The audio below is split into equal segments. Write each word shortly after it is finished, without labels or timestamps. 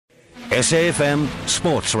SAFM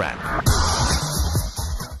Sports Wrap.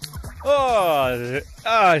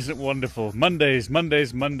 Isn't it wonderful? Mondays.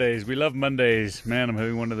 We love Mondays. Man, I'm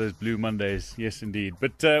having one of those blue Mondays. Yes, indeed.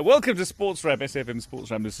 But welcome to Sports Wrap, SAFM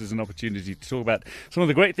Sports Wrap. This is an opportunity to talk about some of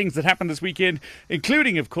the great things that happened this weekend,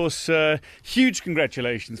 including, of course, huge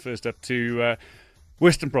congratulations first up to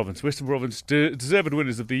Western Province. Western Province, deserved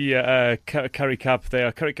winners of the Currie Cup. They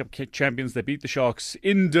are Currie Cup champions. They beat the Sharks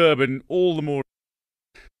in Durban, all the more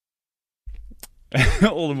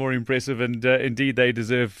impressive, and indeed they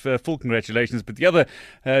deserve full congratulations. But the other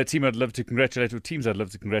teams I'd love to congratulate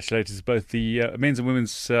is both the men's and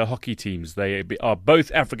women's hockey teams. They are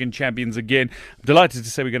both African champions again. I'm delighted to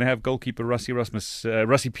say we're going to have goalkeeper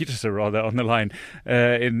Rassie Petersen on the line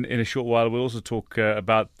in a short while. We'll also talk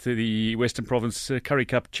about the Western Province Currie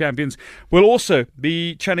Cup champions. We'll also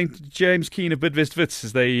be chatting to James Keane of Bidvest Wits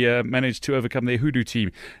as they managed to overcome their Hoodoo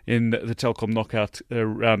team in the Telkom knockout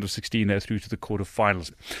round of 16 there through to the quarterfinals.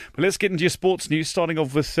 But let's get into your sports news, starting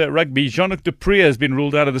off with rugby. Jean-Luc du Preez has been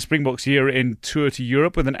ruled out of the Springboks year-end tour to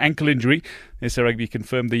Europe with an ankle injury. SA Rugby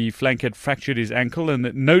confirmed the flank had fractured his ankle and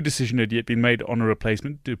that no decision had yet been made on a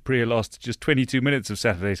replacement. Du Preez lasted just 22 minutes of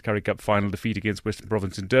Saturday's Currie Cup final defeat against Western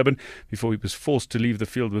Province in Durban before he was forced to leave the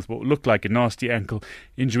field with what looked like a nasty ankle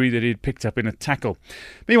injury that he had picked up in a tackle.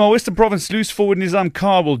 Meanwhile, Western Province loose forward Nizam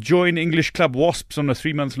Khan will join English club Wasps on a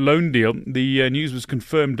 3-month loan deal. The news was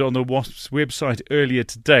confirmed on the Wasps website earlier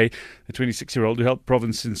today. The 26-year-old who helped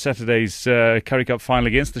Province in Saturday's Currie Cup final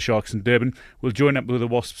against the Sharks in Durban will join up with the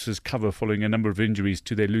Wasps as cover following a number of injuries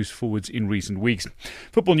to their loose forwards in recent weeks.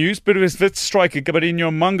 Football news. Bidvest Wits striker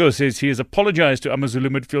Gabarinho Mango says he has apologised to AmaZulu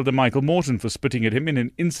midfielder Michael Morton for spitting at him in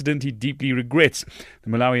an incident he deeply regrets. The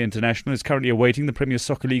Malawi international is currently awaiting the Premier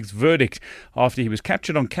Soccer League's verdict after he was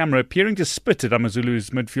captured on camera appearing to spit at AmaZulu's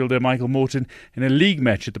midfielder Michael Morton in a league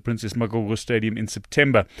match at the Princess Magogo Stadium in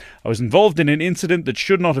September. I was involved in an incident that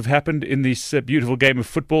should not have happened in this beautiful game of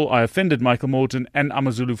football. I offended Michael Morton and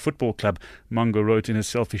AmaZulu Football Club, Mango wrote in a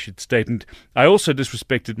self-issued statement. I also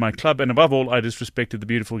disrespected my club, and above all, I disrespected the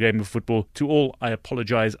beautiful game of football. To all, I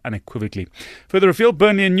apologise unequivocally. Further afield,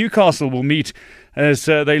 Burnley and Newcastle will meet as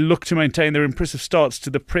they look to maintain their impressive starts to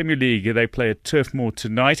the Premier League. They play at Turf Moor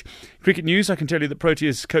tonight. Cricket news, I can tell you that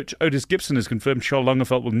Proteas coach Otis Gibson has confirmed Charles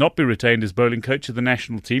Longeveld will not be retained as bowling coach of the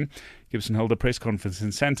national team. Gibson held a press conference in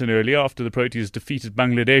Sandton earlier after the Proteas defeated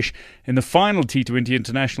Bangladesh in the final T20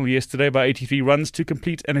 international yesterday by 83 runs to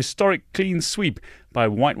complete an historic clean sweep by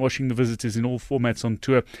whitewashing the visitors in all formats on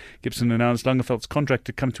tour. Gibson announced Langeveld's contract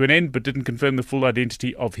to come to an end but didn't confirm the full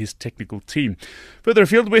identity of his technical team. Further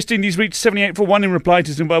afield, West Indies reached 78 for 1 in reply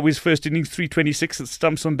to Zimbabwe's first innings 326 at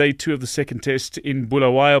stumps on day 2 of the second test in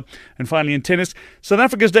Bulawayo. And finally in tennis, South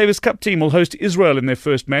Africa's Davis Cup team will host Israel in their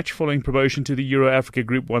first match following promotion to the Euro-Africa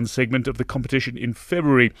Group 1 segment of the competition in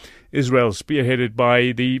February. Israel, spearheaded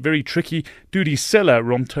by the very tricky Dudi Sela,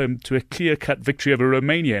 romped home to a clear-cut victory over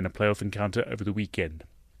Romania in a playoff encounter over the weekend.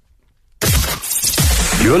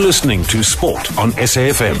 You're listening to Sport on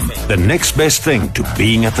SAFM, the next best thing to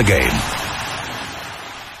being at the game.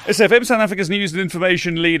 SAFM, South Africa's news and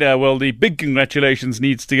information leader. Well, the big congratulations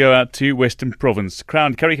needs to go out to Western Province.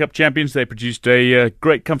 Crowned Currie Cup champions, they produced a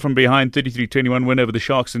great come-from-behind 33-21 win over the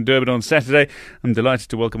Sharks in Durban on Saturday. I'm delighted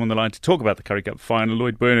to welcome on the line to talk about the Currie Cup final,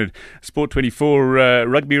 Lloyd Bernard, Sport 24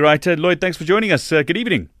 rugby writer. Lloyd, thanks for joining us. Good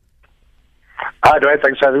evening. Hi, Dwayne.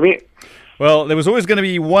 Thanks for having me. Well, there was always going to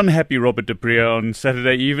be one happy Robert du Preez on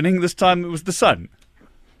Saturday evening. This time it was the sun.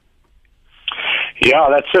 Yeah,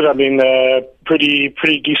 that's it. I mean, pretty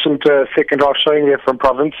decent second half showing there from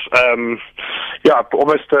Province.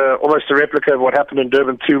 Almost a replica of what happened in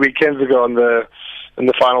Durban 2 weekends ago in the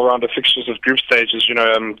final round of fixtures of group stages.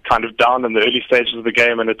 Kind of down in the early stages of the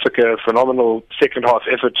game, and it took a phenomenal second half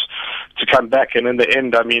effort to come back. And in the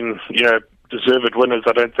end, I mean, deserved winners.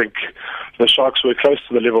 I don't think the Sharks were close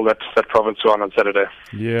to the level that Province were on Saturday.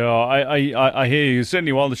 Yeah, I hear you.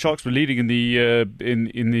 Certainly, while the Sharks were leading in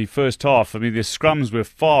the first half, I mean, their scrums were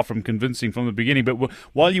far from convincing from the beginning. But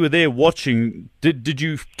while you were there watching, did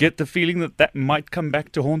you get the feeling that might come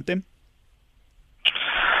back to haunt them?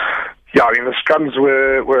 Yeah, I mean, the scrums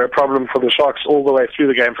were a problem for the Sharks all the way through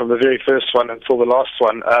the game, from the very first one until the last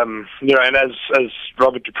one. And as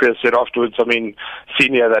Robert du Preez said afterwards, I mean,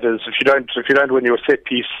 senior, that is, if you don't win your set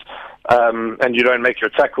piece, and you don't make your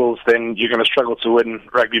tackles, then you're going to struggle to win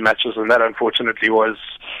rugby matches, and that unfortunately was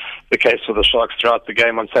the case for the Sharks throughout the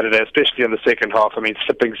game on Saturday, especially in the second half. I mean,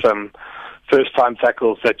 slipping some first-time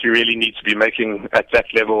tackles that you really need to be making at that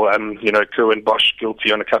level. Kerwin Bosch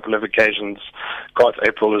guilty on a couple of occasions, Garth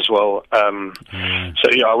April as well. So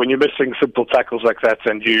yeah, when you're missing simple tackles like that,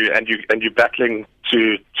 and you're battling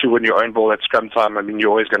to win your own ball at scrum time, I mean, you're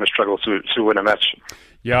always going to struggle to win a match.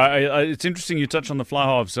 Yeah, it's interesting you touch on the fly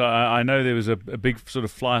halves. I know there was a big sort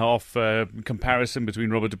of fly half comparison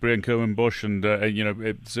between Robert de Bree and Kerwin Bosch, and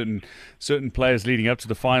certain players leading up to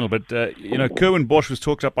the final. But Kerwin Bosch was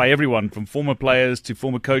talked up by everyone, from former players to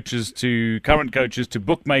former coaches to current coaches to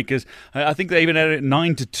bookmakers. I think they even had it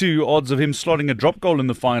 9-2 odds of him slotting a drop goal in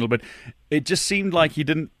the final. But it just seemed like he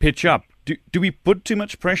didn't pitch up. Do we put too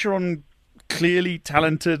much pressure on clearly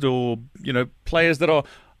talented or players that are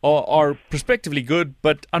prospectively good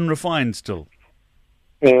but unrefined still?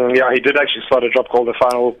 Yeah, he did actually slot a drop goal in the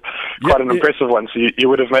final, quite an impressive one, so you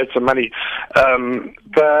would have made some money.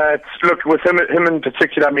 But look, with him in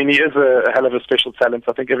particular, I mean, he is a hell of a special talent.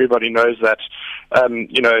 I think everybody knows that.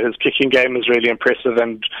 His kicking game is really impressive,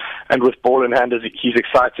 and with ball in hand, he's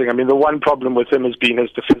exciting. I mean, the one problem with him has been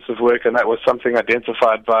his defensive work, and that was something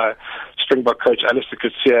identified by Springbok coach Alistair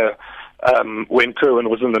Coetzee when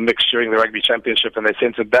Kerwin was in the mix during the Rugby Championship, and they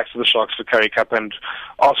sent him back to the Sharks for Currie Cup and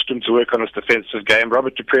asked him to work on his defensive game.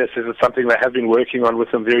 Robert du Preez says it's something they have been working on with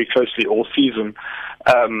him very closely all season.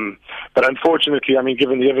 But unfortunately, I mean,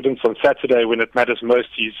 given the evidence on Saturday when it matters most,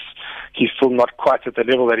 he's still not quite at the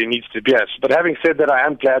level that he needs to be at. But having said that, I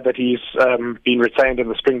am glad that he's been retained in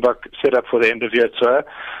the Springbok setup for the end-of-year tour.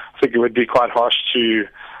 I think it would be quite harsh to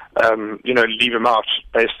leave him out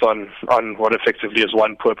based on what effectively is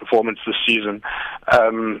one poor performance this season.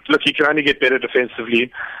 Look, he can only get better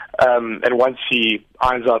defensively, and once he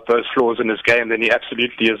irons out those flaws in his game, then he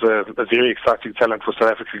absolutely is a very exciting talent for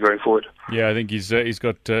South Africa going forward. Yeah, I think he's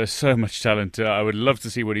got so much talent. I would love to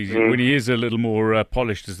see what when he is a little more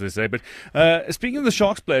polished, as they say. But speaking of the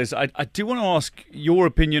Sharks players, I do want to ask your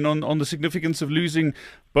opinion on the significance of losing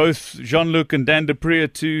both Jean-Luc and Dan du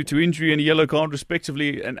Preez to injury and a yellow card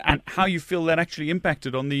respectively, and how you feel that actually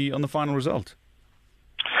impacted on the final result.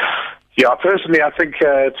 Yeah, personally, I think,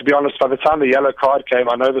 to be honest, by the time the yellow card came,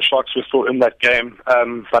 I know the Sharks were still in that game,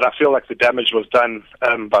 but I feel like the damage was done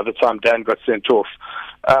by the time Dan got sent off.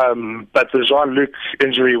 But the Jean-Luc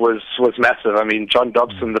injury was massive. I mean, John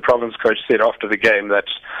Dobson, the province coach, said after the game that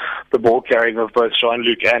the ball carrying of both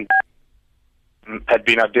Jean-Luc and had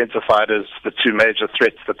been identified as the two major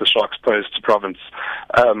threats that the Sharks posed to Province.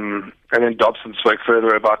 And then Dobson spoke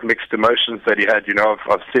further about mixed emotions that he had,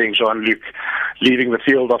 of seeing Jean-Luc leaving the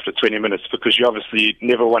field after 20 minutes, because you obviously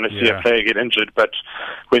never want to see a player get injured, but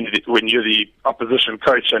when you're the opposition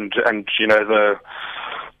coach and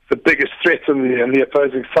the biggest threat on the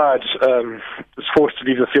opposing side is forced to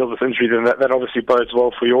leave the field with injury, then that obviously bodes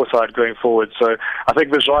well for your side going forward. So I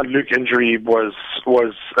think the Jean-Luc injury was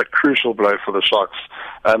a crucial blow for the Sharks.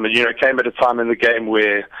 It came at a time in the game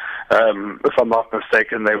where, if I'm not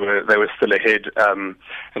mistaken, they were still ahead, and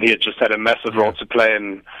he had just had a massive role to play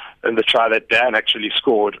in the try that Dan actually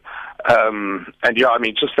scored.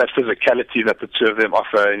 Just that physicality that the two of them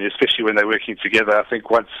offer, and especially when they're working together, I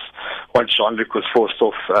think once Jean-Luc was forced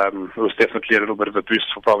off, it was definitely a little bit of a boost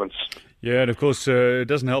for Province. Yeah, and of course, it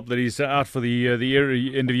doesn't help that he's out for the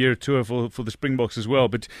end-of-year tour for the Springboks as well.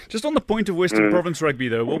 But just on the point of Western Province rugby,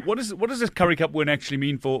 though, what does this Currie Cup win actually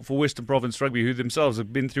mean for Western Province rugby, who themselves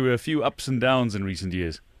have been through a few ups and downs in recent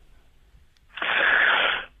years?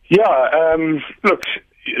 Yeah, look,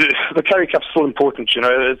 the Currie Cup's still important.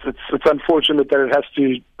 It's unfortunate that it has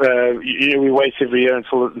to. We wait every year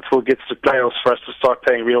until it gets to playoffs for us to start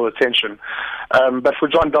paying real attention. But for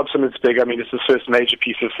John Dobson, it's big. I mean, it's his first major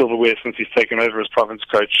piece of silverware since he's taken over as province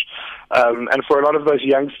coach. And for a lot of those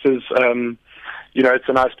youngsters, it's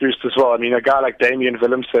a nice boost as well. I mean, a guy like Damien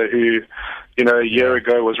Willemse, who, a year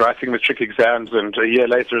ago was writing matric exams, and a year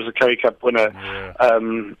later is a Currie Cup winner.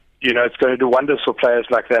 It's going to do wonders for players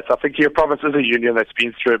like that. I think your province is a union that's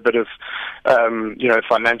been through a bit of,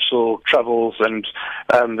 financial troubles, and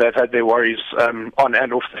they've had their worries on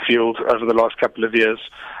and off the field over the last couple of years.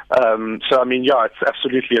 It's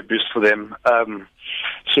absolutely a boost for them.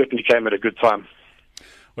 Certainly came at a good time.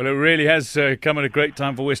 Well, it really has come at a great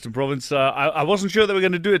time for Western Province. I wasn't sure they were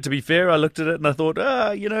going to do it, to be fair. I looked at it and I thought,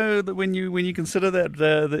 when you consider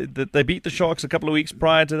that they beat the Sharks a couple of weeks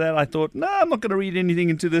prior to that, I thought, I'm not going to read anything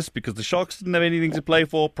into this, because the Sharks didn't have anything to play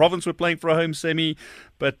for. Province were playing for a home semi,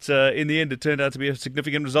 but in the end it turned out to be a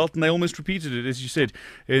significant result, and they almost repeated it, as you said,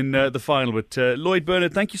 in the final. But Lloyd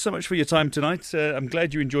Bernard, thank you so much for your time tonight. I'm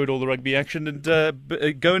glad you enjoyed all the rugby action, and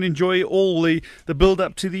go and enjoy all the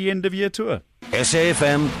build-up to the end-of-year tour.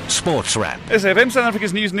 SAFM Sports Wrap. SAFM, South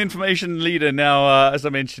Africa's news and information leader. Now, as I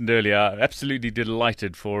mentioned earlier, absolutely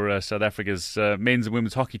delighted for South Africa's men's and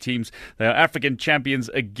women's hockey teams. They are African champions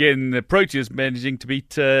again. The Proteas managing to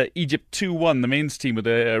beat Egypt 2-1. The men's team with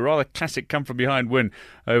a rather classic come-from-behind win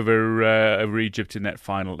over Egypt in that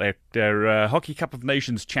final. They're Hockey Cup of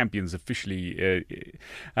Nations champions officially.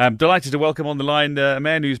 I'm delighted to welcome on the line a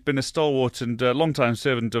man who's been a stalwart and long-time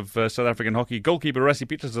servant of South African hockey. Goalkeeper Rassie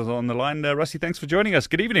Pieters is on the line. Rassie, thanks for joining us.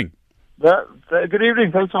 Good evening. Good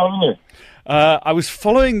evening. Thanks for having me. I was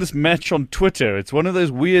following this match on Twitter. It's one of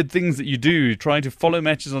those weird things that you do, trying to follow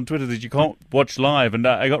matches on Twitter that you can't watch live. And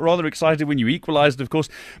I got rather excited when you equalised, of course.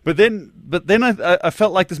 But then I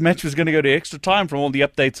felt like this match was going to go to extra time from all the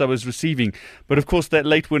updates I was receiving. But of course, that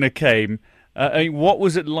late winner came. What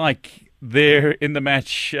was it like there in the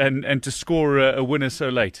match and to score a winner so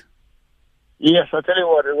late? Yes, I tell you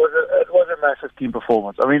what, it was a massive team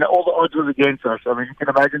performance. I mean, all the odds were against us. I mean, you can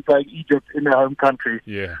imagine playing Egypt in their home country,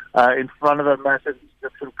 in front of a massive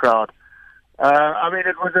Egyptian crowd. I mean,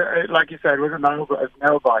 it was like you said, it was a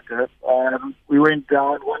nail biter. We went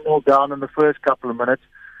down 1-0 down in the first couple of minutes,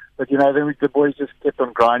 but then the boys just kept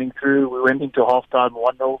on grinding through. We went into halftime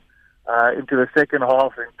 1-0. Into the second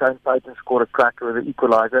half, and Tone Payton scored a cracker with an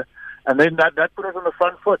equaliser, and then that put us on the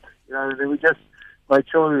front foot. Then we just made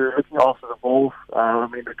sure we were looking after the ball. I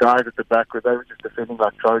mean, the guys at the back, they were just defending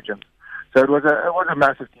like Trojans. So it was a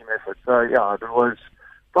massive team effort. So yeah, it was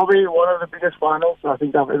probably one of the biggest finals I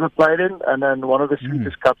think I've ever played in, and then one of the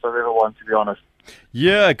sweetest cups I've ever won, to be honest.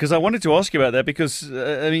 Yeah, because I wanted to ask you about that because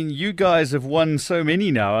I mean, you guys have won so many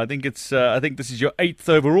now. I think this is your 8th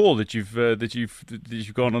overall that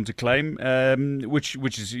you've gone on to claim, which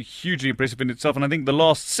is hugely impressive in itself. And I think the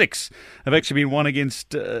last 6 have actually been won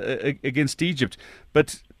against Egypt.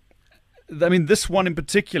 But I mean, this one in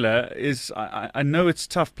particular is, I know it's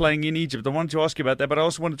tough playing in Egypt. I wanted to ask you about that, but I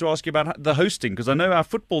also wanted to ask you about the hosting, because I know our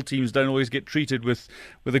football teams don't always get treated with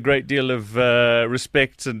a great deal of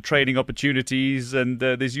respect and training opportunities, and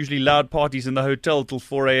there's usually loud parties in the hotel till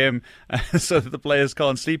 4 a.m. so that the players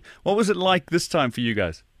can't sleep. What was it like this time for you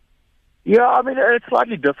guys? Yeah, I mean, it's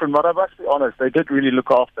slightly different, but I must be honest, they did really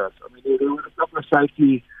look after us. I mean, there were a couple of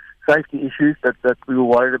safety issues that we were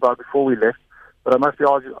worried about before we left. But I must be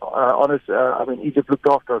honest, I mean, Egypt looked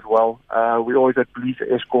after us well. We always had police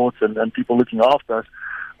escorts and people looking after us.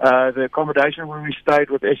 The accommodation where we stayed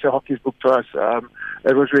with SA Hockey's booked to us,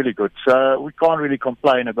 it was really good. So we can't really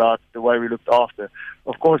complain about the way we looked after.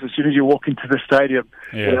 Of course, as soon as you walk into the stadium,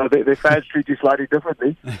 their fans treat you slightly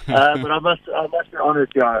differently. But I must be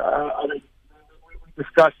honest, I mean, we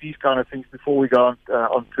discuss these kind of things before we go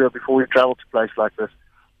on tour, before we travel to a place like this.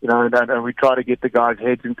 And we try to get the guys'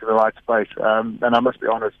 heads into the right space. And I must be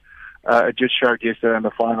honest, it just showed yesterday in the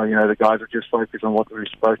final. The guys are just focused on what we were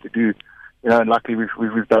supposed to do. And luckily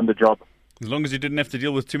we've done the job. As long as you didn't have to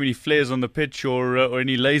deal with too many flares on the pitch or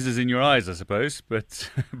any lasers in your eyes, I suppose. But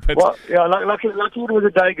well, yeah, luckily it was a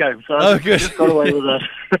day game, so I just got away with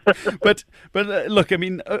that. but look, I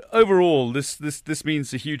mean, overall, this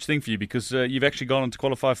means a huge thing for you because you've actually gone on to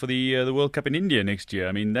qualify for the World Cup in India next year.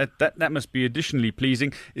 I mean, that must be additionally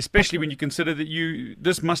pleasing, especially when you consider that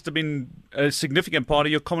this must have been a significant part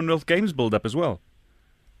of your Commonwealth Games build-up as well.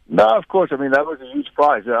 No, of course. I mean, that was a huge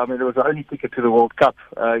prize. I mean, it was the only ticket to the World Cup.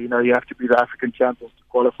 You have to be the African champions to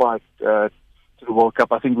qualify to the World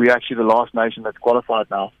Cup. I think we're actually the last nation that's qualified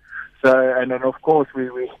now. So, and then, of course, we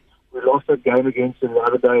lost that game against them the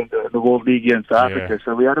other day in the World League here in South Africa.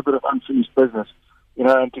 So we had a bit of unfinished business.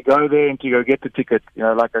 And to go there and to go get the ticket,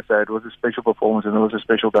 like I said, it was a special performance and it was a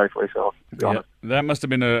special day for yourself, to be honest. That must have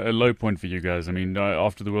been a low point for you guys. I mean,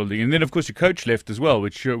 after the World League, and then of course your coach left as well,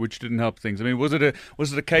 which didn't help things. I mean, was it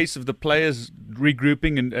a case of the players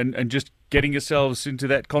regrouping and just getting yourselves into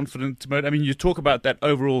that confident mode? I mean, you talk about that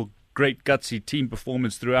overall great gutsy team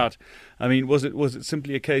performance throughout. I mean, was it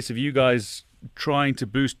simply a case of you guys trying to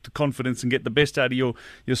boost the confidence and get the best out of your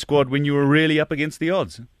squad when you were really up against the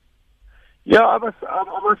odds? Yeah, I must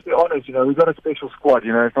be honest. We've got a special squad.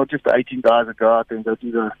 It's not just the 18 guys that go out there and go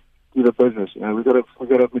do the business. We've got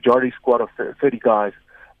a majority squad of 30 guys,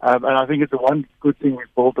 and I think it's the one good thing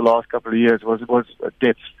we've built the last couple of years was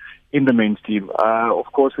depth in the men's team.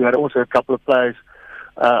 Of course, we had also a couple of players,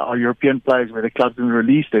 our European players, where the clubs didn't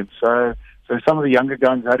release them. So some of the younger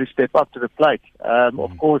guns had to step up to the plate.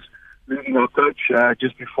 Of course, losing our coach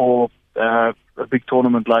just before a big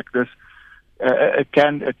tournament like this. It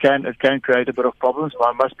can create a bit of problems. But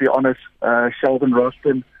I must be honest, Sheldon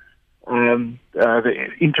Roston, the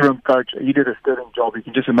interim coach, he did a sterling job. You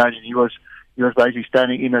can just imagine he was basically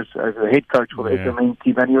standing in as a head coach for the men's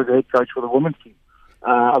team, and he was a head coach for the women's team.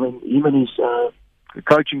 I mean, him and the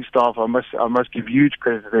coaching staff, I must give huge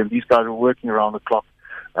credit to them. These guys were working around the clock.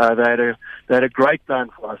 They had a great plan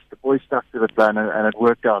for us. The boys stuck to the plan, and it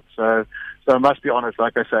worked out. So I must be honest.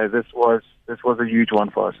 Like I say, this was a huge one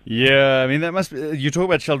for us. Yeah, I mean that must be. You talk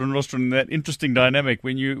about Sheldon Rostron and that interesting dynamic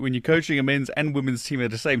when you're coaching a men's and women's team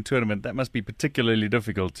at the same tournament. That must be particularly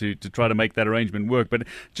difficult to try to make that arrangement work. But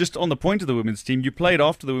just on the point of the women's team, you played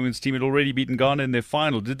after the women's team had already beaten Ghana in their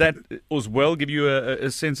final. Did that as well give you a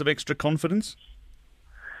sense of extra confidence?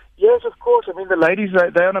 Yes, of course. I mean, the ladies,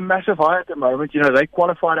 they're on a massive high at the moment. You know, they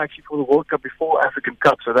qualified actually for the World Cup before African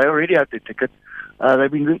Cup, so they already had their ticket.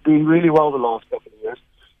 They've been doing really well the last couple of years.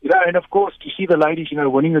 You know, and of course, to see the ladies, you know,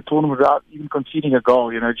 winning the tournament without even conceding a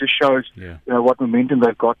goal, you know, just shows, you know, what momentum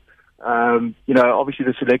they've got. You know, obviously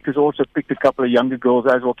the selectors also picked a couple of younger girls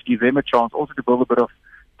as well to give them a chance, also to build a bit of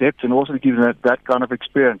depth and also to give them that kind of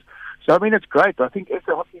experience. So, I mean, it's great. I think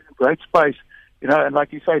SA Hockey is in great space. You know, and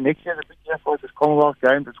like you say, next year is a big year for us. It's Commonwealth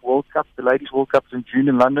Games, it's World Cup. The Ladies World Cup is in June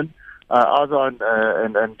in London. Ours are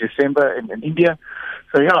in December in India.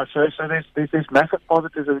 So yeah, so there's massive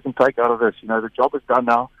positives that we can take out of this. You know, the job is done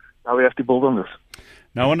now. Now we have to build on this.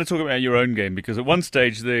 Now I want to talk about your own game, because at one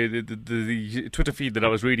stage the Twitter feed that I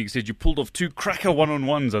was reading said you pulled off 2 cracker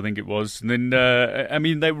one-on-ones, I think it was. And then I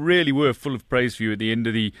mean they really were full of praise for you at the end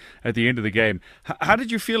of the game. How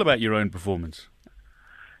did you feel about your own performance?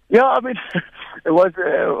 Yeah, I mean, it was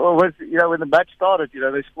you know, when the match started, you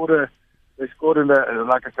know, they scored in the,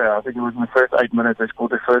 like I say, I think it was in the first 8 minutes they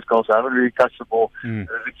scored their first goal. So I haven't really touched the ball. As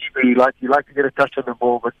a keeper, you like to get a touch on the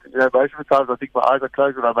ball, but you know, most of the times I think my eyes are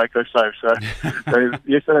closed when I make those saves. So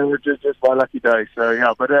yesterday was just my lucky day. So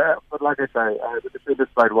yeah, but like I say, the defenders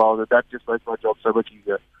played well. That just makes my job so much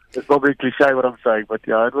easier. It's probably a cliche what I'm saying, but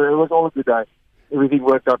yeah, it was all a good day. Everything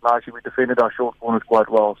worked out nicely. We defended our short corners quite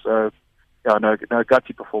well. So. Yeah, no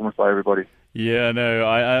gutsy performance by everybody. Yeah, no,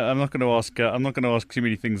 I'm not going to ask. I'm not going to ask too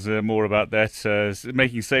many things more about that.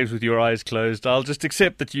 Making saves with your eyes closed. I'll just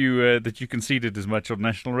accept that you conceded as much on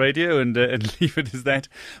national radio and leave it as that.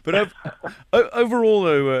 But overall,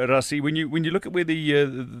 though, Rassie, when you look at where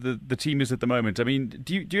the team is at the moment, I mean,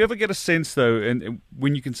 do you ever get a sense though, and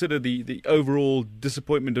when you consider the overall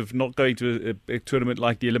disappointment of not going to a tournament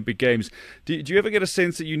like the Olympic Games, do you ever get a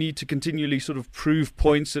sense that you need to continually sort of prove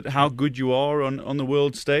points at how good you are on the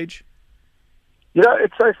world stage? You know,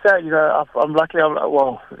 it's so sad. You know, I'm lucky. I'm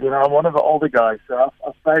one of the older guys. So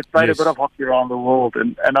I've played a bit of hockey around the world,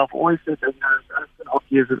 and I've always said that, you know,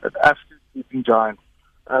 hockey is an absolute sleeping giant.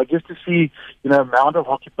 Just to see, you know, the amount of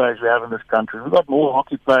hockey players we have in this country. We've got more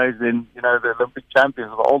hockey players than, you know, the Olympic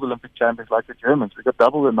champions, the old Olympic champions like the Germans. We've got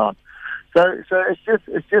double the amount. So it's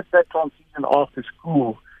just that transition after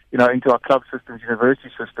school, you know, into our club systems,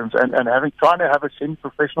 university systems, and trying to have a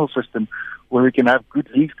semi-professional system where we can have good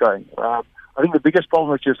leagues going. I think the biggest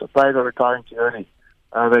problem is just players are retiring too early.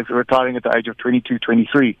 They're retiring at the age of 22,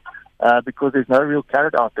 23, because there's no real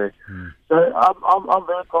carrot out there. So I'm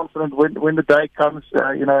very confident when the day comes,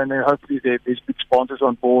 you know, and then hopefully there's big sponsors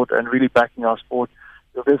on board and really backing our sport.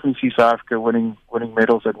 You'll definitely see South Africa winning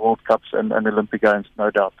medals at World Cups and Olympic Games,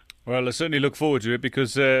 no doubt. Well, I certainly look forward to it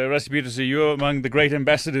because, Rassie Pieterse, you're among the great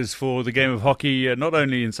ambassadors for the game of hockey, not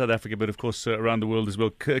only in South Africa, but of course around the world as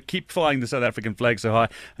well. Keep flying the South African flag so high,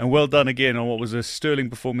 and well done again on what was a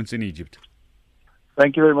sterling performance in Egypt.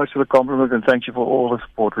 Thank you very much for the compliment, and thank you for all the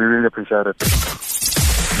support. We really appreciate it.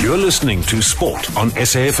 You're listening to Sport on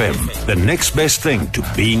SAFM, the next best thing to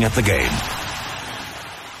being at the game.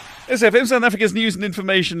 SAFM, South Africa's news and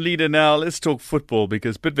information leader now. Let's talk football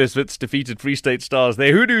because Bidvest Wits defeated Free State Stars,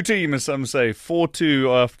 their hoodoo team, as some say, 4-2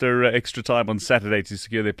 after extra time on Saturday to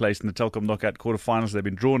secure their place in the Telkom Knockout quarterfinals. They've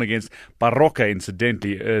been drawn against Baroka,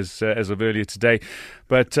 incidentally, as of earlier today.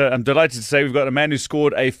 But I'm delighted to say we've got a man who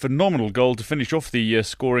scored a phenomenal goal to finish off the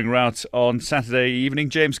scoring route on Saturday evening.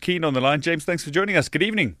 James Keane on the line. James, thanks for joining us. Good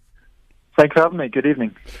evening. Thanks for having me. Good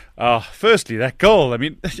evening. Firstly, that goal. I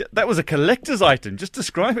mean, that was a collector's item. Just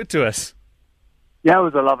describe it to us. Yeah, it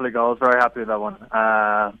was a lovely goal. I was very happy with that one.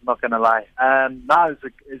 Not going to lie. No,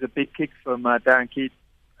 it was a big kick from Darren Keat,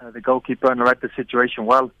 the goalkeeper, and read the situation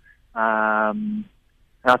well. I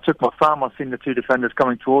took my time. I've seen the two defenders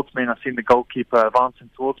coming towards me, and I've seen the goalkeeper advancing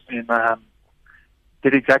towards me, and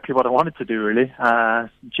did exactly what I wanted to do, really.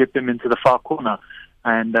 Chipped him into the far corner.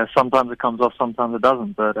 And sometimes it comes off, sometimes it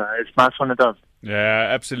doesn't. But it's nice when it does. Yeah,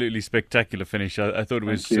 absolutely spectacular finish. I thought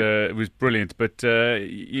it was brilliant. But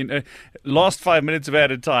you know, last 5 minutes of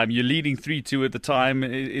added time, you're leading 3-2 at the time.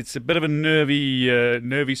 It's a bit of a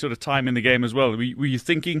nervy sort of time in the game as well. Were you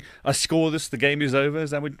thinking, I score this, the game is over? Is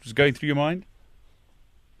that what was going through your mind?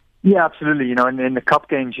 Yeah, absolutely. You know, in the cup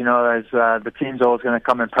games, you know, the team's always going to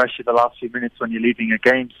come and pressure the last few minutes when you're leading a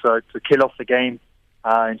game. So to kill off the game,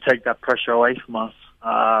 and take that pressure away from us,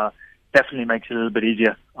 definitely makes it a little bit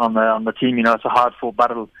easier on the team. It's a hard-fought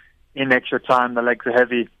battle in extra time. The legs are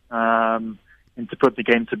heavy, and to put the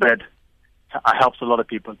game to bed helps a lot of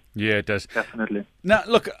people. Yeah, it does. Definitely. Now,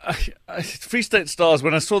 look, Free State Stars,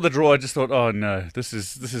 when I saw the draw, I just thought, oh no, this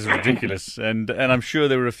is ridiculous. and I'm sure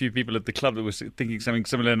there were a few people at the club that were thinking something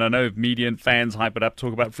similar, and I know media and fans hype it up,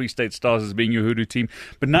 talk about Free State Stars as being your hoodoo team.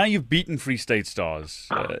 But now you've beaten Free State Stars.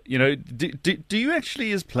 Do you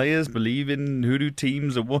actually, as players, believe in hoodoo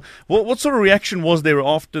teams? Or what sort of reaction was there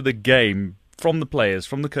after the game from the players,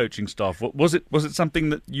 from the coaching staff? Was it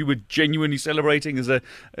something that you were genuinely celebrating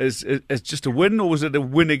as just a win, or was it a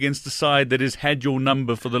win against the side that has had your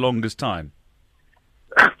number for the longest time?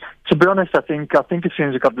 To be honest, I think as soon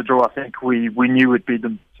as we got the draw, I think we knew we'd beat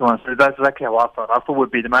them. So that's exactly how I thought. I thought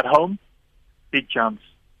we'd beat them at home, big chance.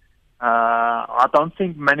 I don't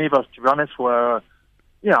think many of us, to be honest, were.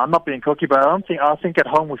 I'm not being cocky, but I think at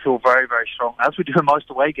home we feel very, very strong, as we do in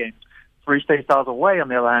most away games. Free State Stars away, on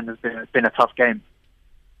the other hand, has been a tough game.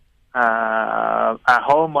 At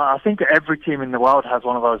home, I think every team in the world has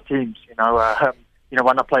one of those teams. When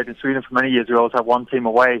I played in Sweden for many years, we always had one team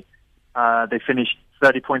away. They finished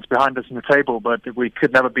 30 points behind us in the table, but we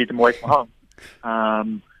could never beat them away from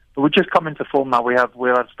home. But we've just come into form now. We have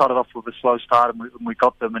started off with a slow start, and we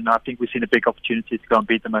got them, and I think we've seen a big opportunity to go and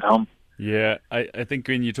beat them at home. Yeah, I think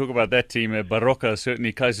when you talk about that team, Baroka,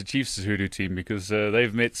 certainly Kaiser Chiefs' hoodoo team, because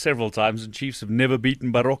they've met several times and Chiefs have never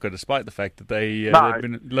beaten Baroka, despite the fact that they've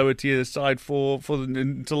been a lower tier side for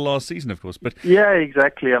until last season, of course. But yeah,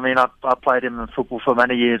 exactly. I mean, I played in football for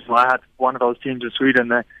many years. I had one of those teams in Sweden.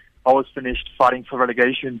 They always finished fighting for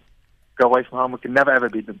relegation, go away from home. We could never ever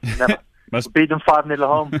beat them. Never. We beat them 5-0 at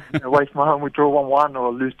home. Away from home, we draw 1-1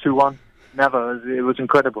 or lose 2-1. Never. It was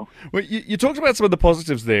incredible. Well, you talked about some of the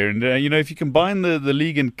positives there, and if you combine the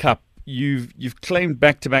league and cup, you've claimed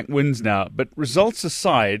back-to-back wins now. But results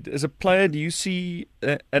aside, as a player, do you see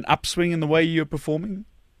an upswing in the way you're performing?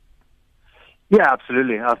 Yeah,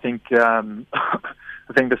 absolutely. I think the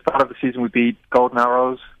start of the season we beat Golden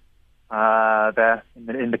Arrows there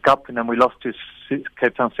in the cup, and then we lost to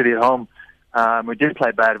Cape Town City at home. We did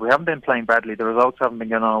play bad. We haven't been playing badly. The results haven't been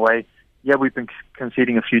going our way. Yeah, we've been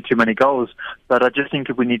conceding a few too many goals, but I just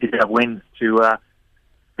think if we needed a win to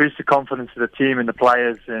boost the confidence of the team and the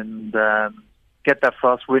players and get that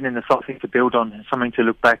first win, and there's something to build on, something to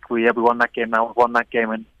look back. We won that game now, we've won that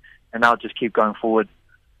game, and now just keep going forward.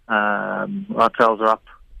 Our tails are up.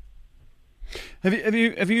 Have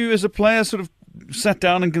you as a player sort of sat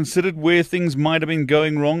down and considered where things might have been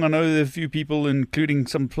going wrong? I know there are a few people, including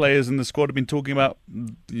some players in the squad, have been talking about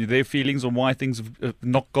their feelings on why things have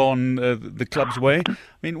not gone the club's way. I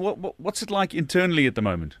mean, what's it like internally at the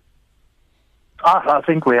moment? I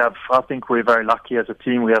think we're very lucky as a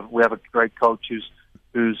team. We have a great coach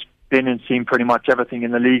who's been and seen pretty much everything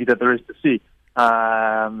in the league that there is to see.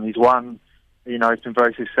 He's won. He's been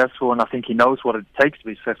very successful, and I think he knows what it takes to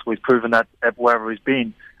be successful. He's proven that wherever he's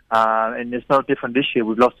been. And it's no different this year.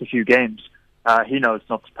 We've lost a few games. He knows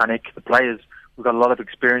not to panic. The players, we've got a lot of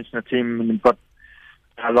experience in the team, and we've got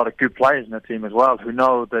a lot of good players in the team as well who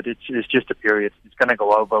know that it's just a period. It's going to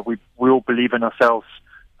go over. We all believe in ourselves.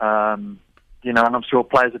 And I'm sure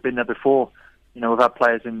players have been there before. We've had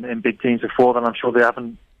players in big teams before, and I'm sure they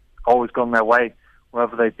haven't always gone their way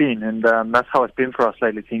wherever they've been. And that's how it's been for us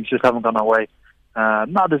lately. Teams just haven't gone our way.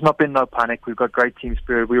 No, there's not been no panic. We've got great team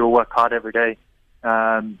spirit. We all work hard every day.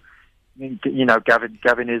 Gavin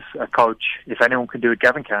is a coach. If anyone can do it,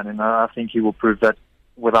 Gavin can, and I think he will prove that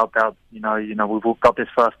without doubt. We've all got this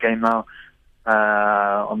first game now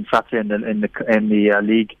on Saturday in the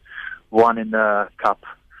league, one in the cup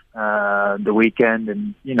the weekend,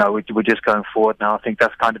 and we're just going forward now. I think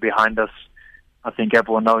that's kind of behind us. I think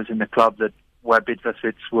everyone knows in the club that where Bidvest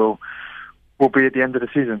sits will be at the end of the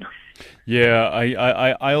season. Yeah,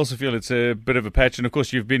 I also feel it's a bit of a patch, and of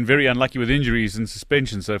course you've been very unlucky with injuries and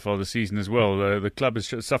suspension so far this season as well. The club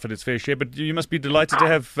has suffered its fair share, but you must be delighted to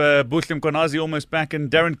have Buhle Mkhwanazi almost back and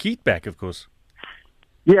Darren Keat back, of course.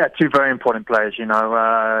 Yeah, two very important players.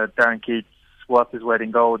 Darren Keat's worth his weight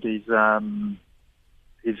in gold. He's been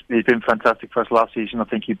fantastic for us last season. I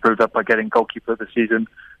think he proved that by getting goalkeeper of the season,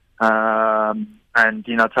 and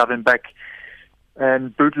to have him back.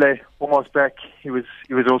 And Buhle almost back. He was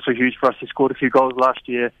also huge for us. He scored a few goals last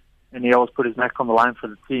year, and he always put his neck on the line for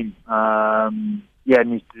the team. And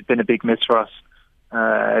he's been a big miss for us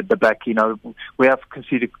at the back. We have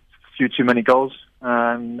conceded a few too many goals,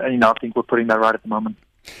 and I think we're putting that right at the moment.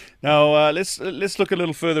 Now let's look a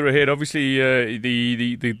little further ahead. Obviously,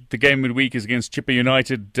 the game midweek is against Chippa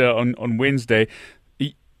United on Wednesday.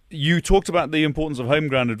 You talked about the importance of home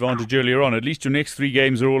ground advantage earlier on. At least your next 3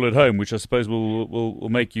 games are all at home, which I suppose will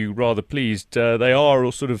make you rather pleased. They are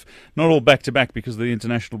all sort of not all back-to-back because of the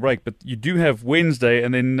international break, but you do have Wednesday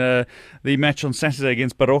and then the match on Saturday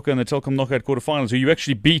against Baroka in the Telkom Knockout quarterfinals, who you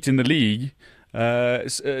actually beat in the league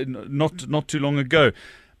not too long ago.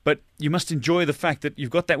 But you must enjoy the fact that you've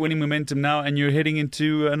got that winning momentum now and you're heading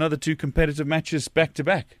into another 2 competitive matches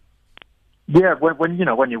back-to-back. Yeah, when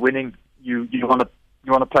you're winning, you want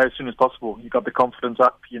to play as soon as possible. You got the confidence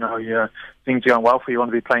up. Things are going well for you. You want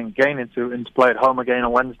to be playing again and to play at home again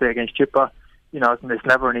on Wednesday against Chippa. It's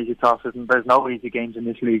never an easy task. There's no easy games in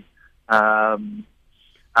this league, as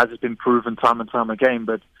has been proven time and time again.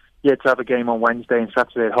 But yeah, to have a game on Wednesday and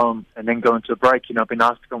Saturday at home and then go into a break, it'd be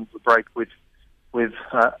nice to go into a break with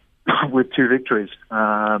 2 victories.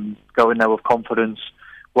 Go in there with confidence,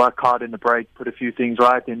 work hard in the break, put a few things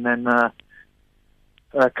right, and then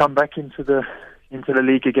come back into the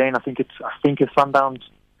league again. I think it's Sundowns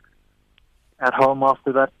at home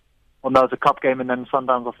after that. Well, no, it's a cup game and then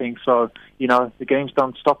Sundowns, I think. So, the games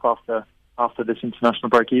don't stop after this international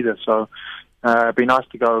break either. So, it'd be nice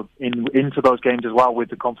to go into those games as well with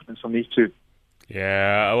the confidence on these 2.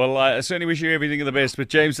 Yeah, well, I certainly wish you everything of the best. But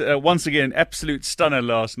James, once again, absolute stunner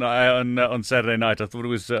last night on Saturday night. I thought it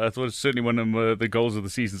was certainly one of the goals of the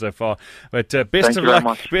season so far. But best of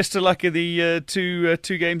luck in the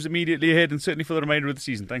two games immediately ahead, and certainly for the remainder of the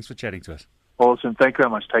season. Thanks for chatting to us. Awesome, thank you very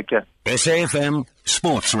much. Take care. SAFM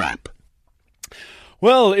Sports Wrap.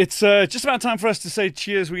 Well, it's just about time for us to say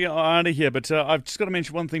cheers. We are out of here, but I've just got to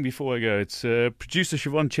mention one thing before I go. It's producer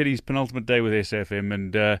Siobhan Chetty's penultimate day with SAFM,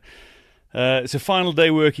 and it's a final day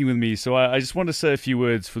working with me, so I just want to say a few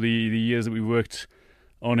words for the years that we worked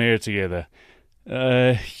on air together.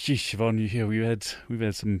 Siobhan, we've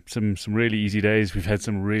had some really easy days. We've had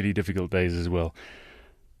some really difficult days as well.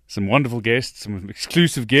 Some wonderful guests, some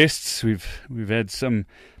exclusive guests. We've had some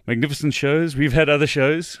magnificent shows. We've had other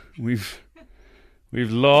shows. We've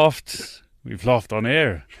laughed. We've laughed on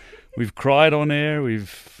air. We've cried on air.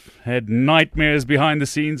 We've had nightmares behind the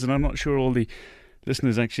scenes, and I'm not sure all the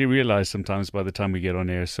listeners actually realize sometimes by the time we get on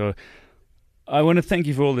air. So I want to thank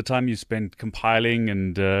you for all the time you spent compiling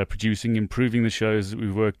and producing, improving the shows that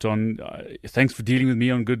we've worked on. Thanks for dealing with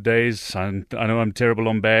me on good days. I know I'm terrible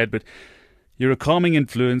on bad, but you're a calming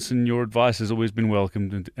influence and your advice has always been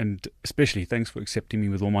welcomed. And especially thanks for accepting me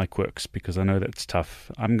with all my quirks, because I know that's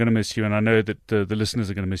tough. I'm going to miss you, and I know that the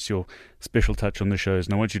listeners are going to miss your special touch on the shows.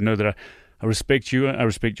 And I want you to know that I respect you. I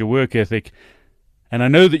respect your work ethic. And I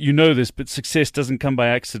know that you know this, but success doesn't come by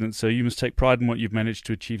accident, so you must take pride in what you've managed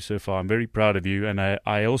to achieve so far. I'm very proud of you, and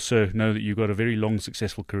I also know that you've got a very long,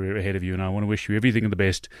 successful career ahead of you, and I want to wish you everything of the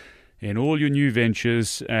best in all your new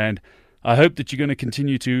ventures, and I hope that you're going to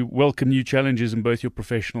continue to welcome new challenges in both your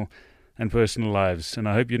professional and personal lives, and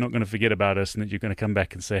I hope you're not going to forget about us and that you're going to come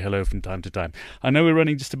back and say hello from time to time. I know we're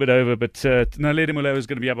running just a bit over, but Naledi Moleo is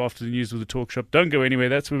going to be up after the news with the talk shop. Don't go anywhere.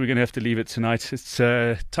 That's where we're going to have to leave it tonight. It's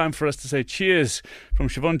time for us to say cheers from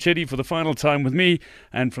Siobhan Chetty for the final time with me,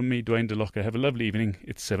 and from me, Dwayne DeLocca. Have a lovely evening.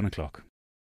 It's 7 o'clock.